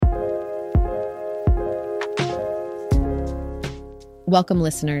Welcome,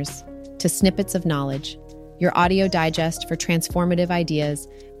 listeners, to Snippets of Knowledge, your audio digest for transformative ideas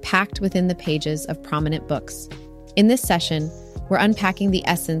packed within the pages of prominent books. In this session, we're unpacking the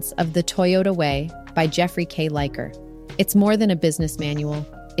essence of The Toyota Way by Jeffrey K. Liker. It's more than a business manual.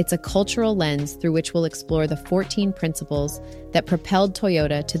 It's a cultural lens through which we'll explore the 14 principles that propelled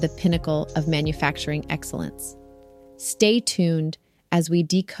Toyota to the pinnacle of manufacturing excellence. Stay tuned as we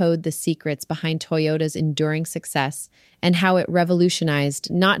decode the secrets behind Toyota's enduring success and how it revolutionized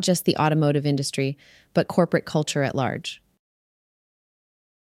not just the automotive industry, but corporate culture at large.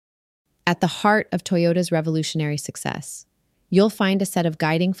 At the heart of Toyota's revolutionary success, you'll find a set of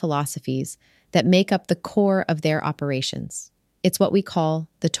guiding philosophies that make up the core of their operations. It's what we call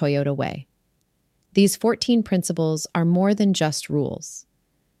the Toyota Way. These 14 principles are more than just rules.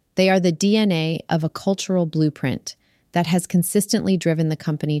 They are the DNA of a cultural blueprint that has consistently driven the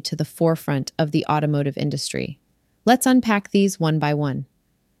company to the forefront of the automotive industry. Let's unpack these one by one.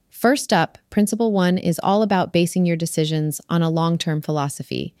 First up, Principle 1 is all about basing your decisions on a long-term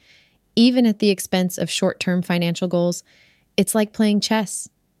philosophy. Even at the expense of short-term financial goals, it's like playing chess.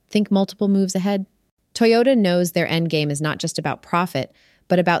 Think multiple moves ahead. Toyota knows their end game is not just about profit,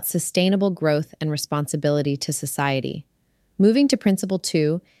 but about sustainable growth and responsibility to society. Moving to Principle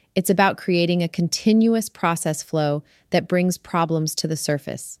 2, it's about creating a continuous process flow that brings problems to the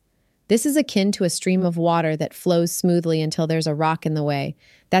surface. This is akin to a stream of water that flows smoothly until there's a rock in the way.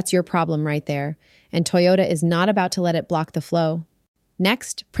 That's your problem right there. And Toyota is not about to let it block the flow.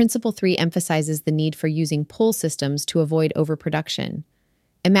 Next, Principle 3 emphasizes the need for using pull systems to avoid overproduction.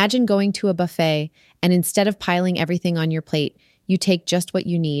 Imagine going to a buffet, and instead of piling everything on your plate, you take just what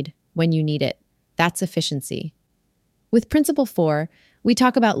you need when you need it. That's efficiency. With Principle 4, we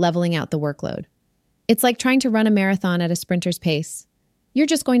talk about leveling out the workload. It's like trying to run a marathon at a sprinter's pace. You're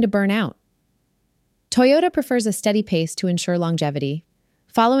just going to burn out. Toyota prefers a steady pace to ensure longevity.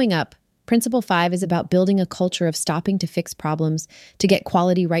 Following up, Principle 5 is about building a culture of stopping to fix problems to get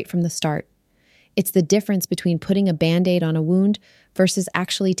quality right from the start. It's the difference between putting a Band-Aid on a wound versus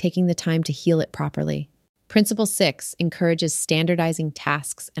actually taking the time to heal it properly. Principle 6 encourages standardizing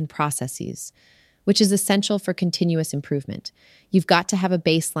tasks and processes, which is essential for continuous improvement. You've got to have a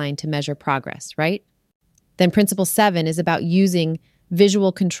baseline to measure progress, right? Then Principle 7 is about using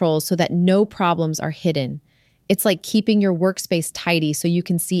visual controls so that no problems are hidden. It's like keeping your workspace tidy so you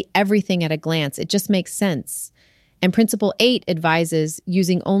can see everything at a glance. It just makes sense. And Principle 8 advises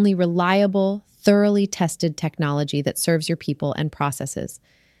using only reliable, thoroughly tested technology that serves your people and processes.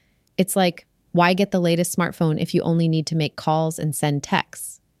 It's like, why get the latest smartphone if you only need to make calls and send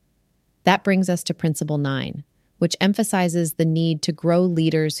texts? That brings us to Principle 9, which emphasizes the need to grow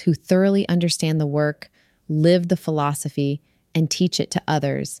leaders who thoroughly understand the work, live the philosophy, and teach it to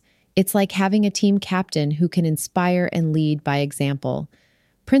others. It's like having a team captain who can inspire and lead by example.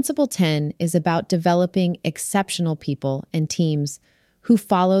 Principle 10 is about developing exceptional people and teams who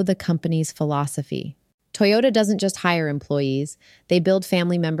follow the company's philosophy. Toyota doesn't just hire employees, they build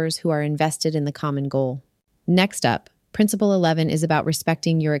family members who are invested in the common goal. Next up, Principle 11 is about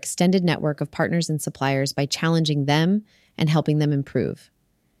respecting your extended network of partners and suppliers by challenging them and helping them improve.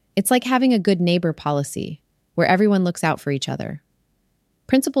 It's like having a good neighbor policy, where everyone looks out for each other.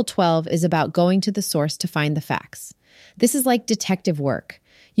 Principle 12 is about going to the source to find the facts. This is like detective work.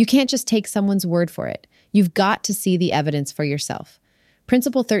 You can't just take someone's word for it. You've got to see the evidence for yourself.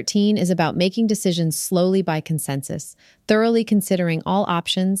 Principle 13 is about making decisions slowly by consensus, thoroughly considering all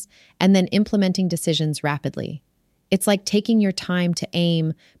options, and then implementing decisions rapidly. It's like taking your time to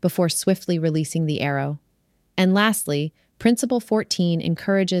aim before swiftly releasing the arrow. And lastly, Principle 14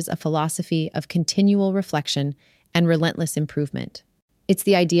 encourages a philosophy of continual reflection and relentless improvement. It's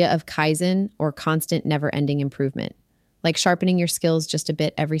the idea of Kaizen, or constant, never-ending improvement, like sharpening your skills just a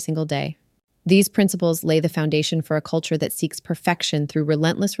bit every single day. These principles lay the foundation for a culture that seeks perfection through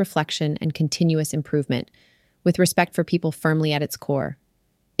relentless reflection and continuous improvement, with respect for people firmly at its core.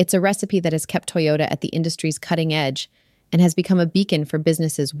 It's a recipe that has kept Toyota at the industry's cutting edge and has become a beacon for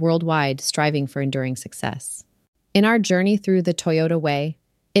businesses worldwide striving for enduring success. In our journey through the Toyota Way,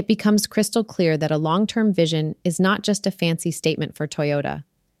 it becomes crystal clear that a long-term vision is not just a fancy statement for Toyota.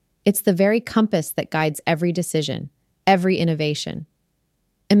 It's the very compass that guides every decision, every innovation.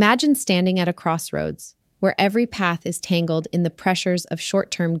 Imagine standing at a crossroads, where every path is tangled in the pressures of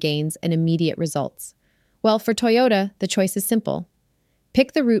short-term gains and immediate results. Well, for Toyota, the choice is simple.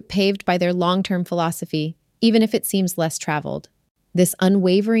 Pick the route paved by their long-term philosophy, even if it seems less traveled. This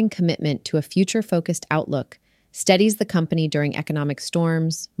unwavering commitment to a future-focused outlook steadies the company during economic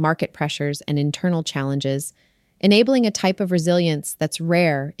storms, market pressures, and internal challenges, enabling a type of resilience that's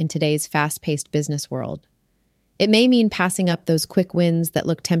rare in today's fast-paced business world. It may mean passing up those quick wins that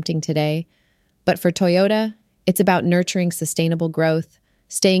look tempting today, but for Toyota, it's about nurturing sustainable growth,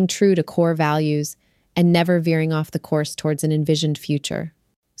 staying true to core values, and never veering off the course towards an envisioned future.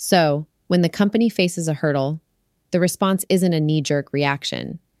 So, when the company faces a hurdle, the response isn't a knee-jerk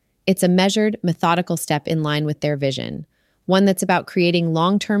reaction. It's a measured, methodical step in line with their vision, one that's about creating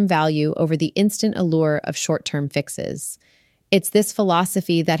long-term value over the instant allure of short-term fixes. It's this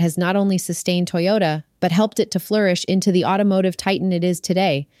philosophy that has not only sustained Toyota, but helped it to flourish into the automotive titan it is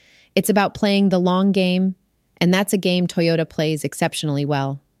today. It's about playing the long game, and that's a game Toyota plays exceptionally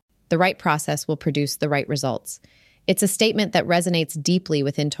well. The right process will produce the right results. It's a statement that resonates deeply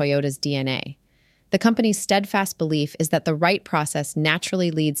within Toyota's DNA. The company's steadfast belief is that the right process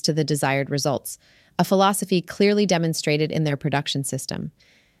naturally leads to the desired results, a philosophy clearly demonstrated in their production system.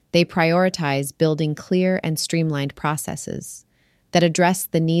 They prioritize building clear and streamlined processes that address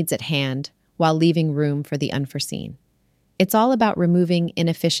the needs at hand while leaving room for the unforeseen. It's all about removing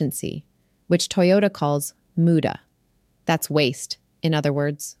inefficiency, which Toyota calls muda. That's waste, in other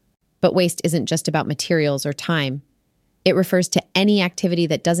words. But waste isn't just about materials or time. It refers to any activity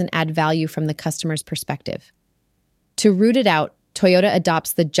that doesn't add value from the customer's perspective. To root it out, Toyota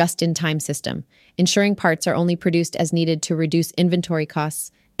adopts the just-in-time system, ensuring parts are only produced as needed to reduce inventory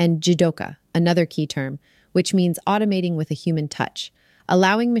costs, and jidoka, another key term, which means automating with a human touch,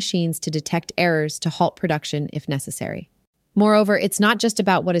 allowing machines to detect errors to halt production if necessary. Moreover, it's not just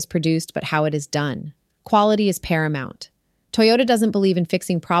about what is produced, but how it is done. Quality is paramount. Toyota doesn't believe in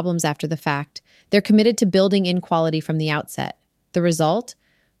fixing problems after the fact. They're committed to building in quality from the outset. The result?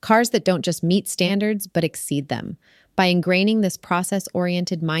 Cars that don't just meet standards, but exceed them. By ingraining this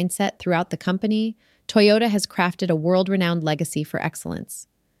process-oriented mindset throughout the company, Toyota has crafted a world-renowned legacy for excellence.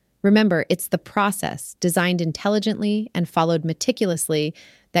 Remember, it's the process, designed intelligently and followed meticulously,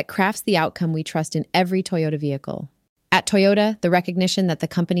 that crafts the outcome we trust in every Toyota vehicle. At Toyota, the recognition that the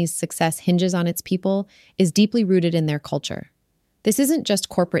company's success hinges on its people is deeply rooted in their culture. This isn't just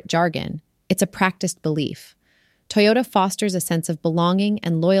corporate jargon, it's a practiced belief. Toyota fosters a sense of belonging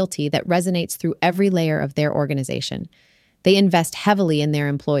and loyalty that resonates through every layer of their organization. They invest heavily in their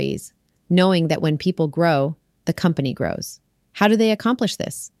employees, knowing that when people grow, the company grows. How do they accomplish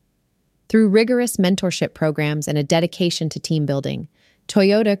this? Through rigorous mentorship programs and a dedication to team building,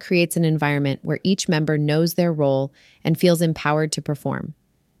 Toyota creates an environment where each member knows their role and feels empowered to perform.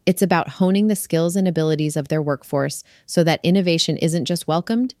 It's about honing the skills and abilities of their workforce so that innovation isn't just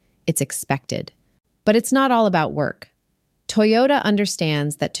welcomed, it's expected. But it's not all about work. Toyota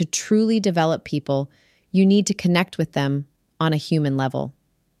understands that to truly develop people, you need to connect with them on a human level.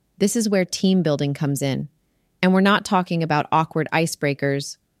 This is where team building comes in. And we're not talking about awkward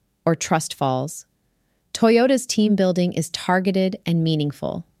icebreakers or trust falls. Toyota's team building is targeted and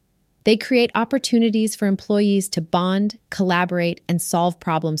meaningful. They create opportunities for employees to bond, collaborate, and solve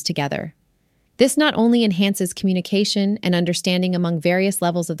problems together. This not only enhances communication and understanding among various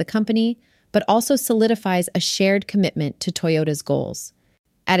levels of the company, but also solidifies a shared commitment to Toyota's goals.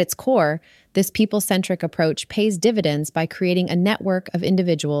 At its core, this people-centric approach pays dividends by creating a network of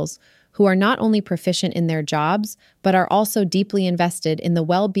individuals who are not only proficient in their jobs, but are also deeply invested in the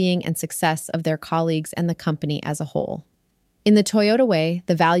well-being and success of their colleagues and the company as a whole. In the Toyota way,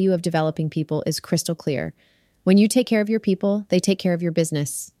 the value of developing people is crystal clear. When you take care of your people, they take care of your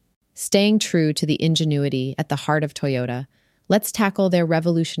business. Staying true to the ingenuity at the heart of Toyota, let's tackle their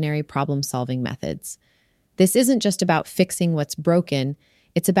revolutionary problem-solving methods. This isn't just about fixing what's broken,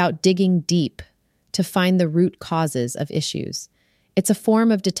 it's about digging deep to find the root causes of issues. It's a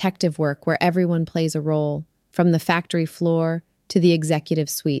form of detective work where everyone plays a role, from the factory floor to the executive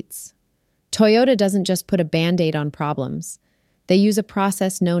suites. Toyota doesn't just put a Band-Aid on problems. They use a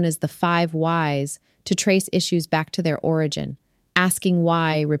process known as the 5 whys to trace issues back to their origin, asking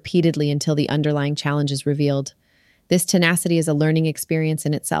why repeatedly until the underlying challenge is revealed. This tenacity is a learning experience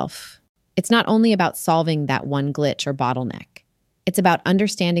in itself. It's not only about solving that one glitch or bottleneck. It's about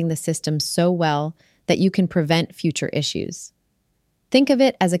understanding the system so well that you can prevent future issues. Think of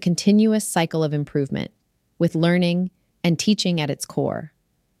it as a continuous cycle of improvement, with learning and teaching at its core.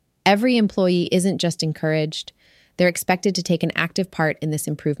 Every employee isn't just encouraged, they're expected to take an active part in this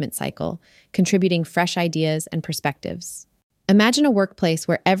improvement cycle, contributing fresh ideas and perspectives. Imagine a workplace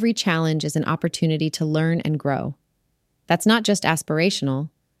where every challenge is an opportunity to learn and grow. That's not just aspirational,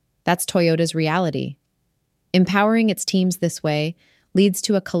 that's Toyota's reality. Empowering its teams this way leads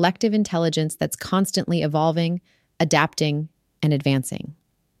to a collective intelligence that's constantly evolving, adapting, and advancing.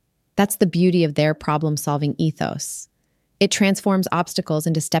 That's the beauty of their problem-solving ethos. It transforms obstacles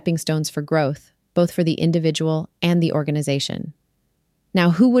into stepping stones for growth, both for the individual and the organization. Now,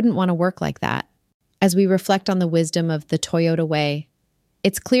 who wouldn't want to work like that? As we reflect on the wisdom of the Toyota way,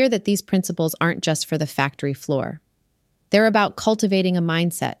 it's clear that these principles aren't just for the factory floor. They're about cultivating a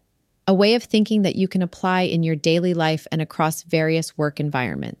mindset, a way of thinking that you can apply in your daily life and across various work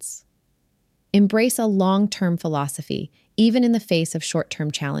environments. Embrace a long-term philosophy, even in the face of short-term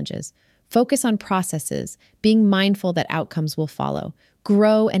challenges. Focus on processes, being mindful that outcomes will follow.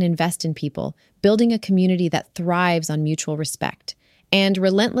 Grow and invest in people, building a community that thrives on mutual respect. And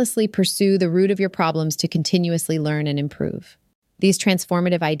relentlessly pursue the root of your problems to continuously learn and improve. These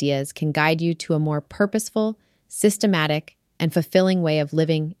transformative ideas can guide you to a more purposeful, systematic, and fulfilling way of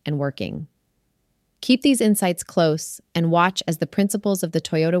living and working. Keep these insights close and watch as the principles of the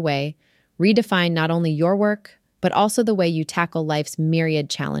Toyota way redefine not only your work, but also the way you tackle life's myriad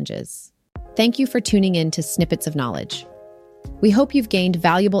challenges. Thank you for tuning in to Snippets of Knowledge. We hope you've gained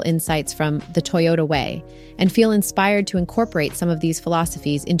valuable insights from the Toyota way and feel inspired to incorporate some of these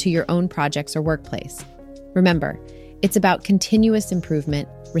philosophies into your own projects or workplace. Remember, it's about continuous improvement,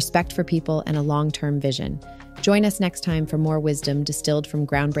 respect for people, and a long-term vision. Join us next time for more wisdom distilled from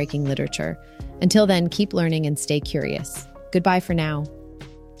groundbreaking literature. Until then, keep learning and stay curious. Goodbye for now.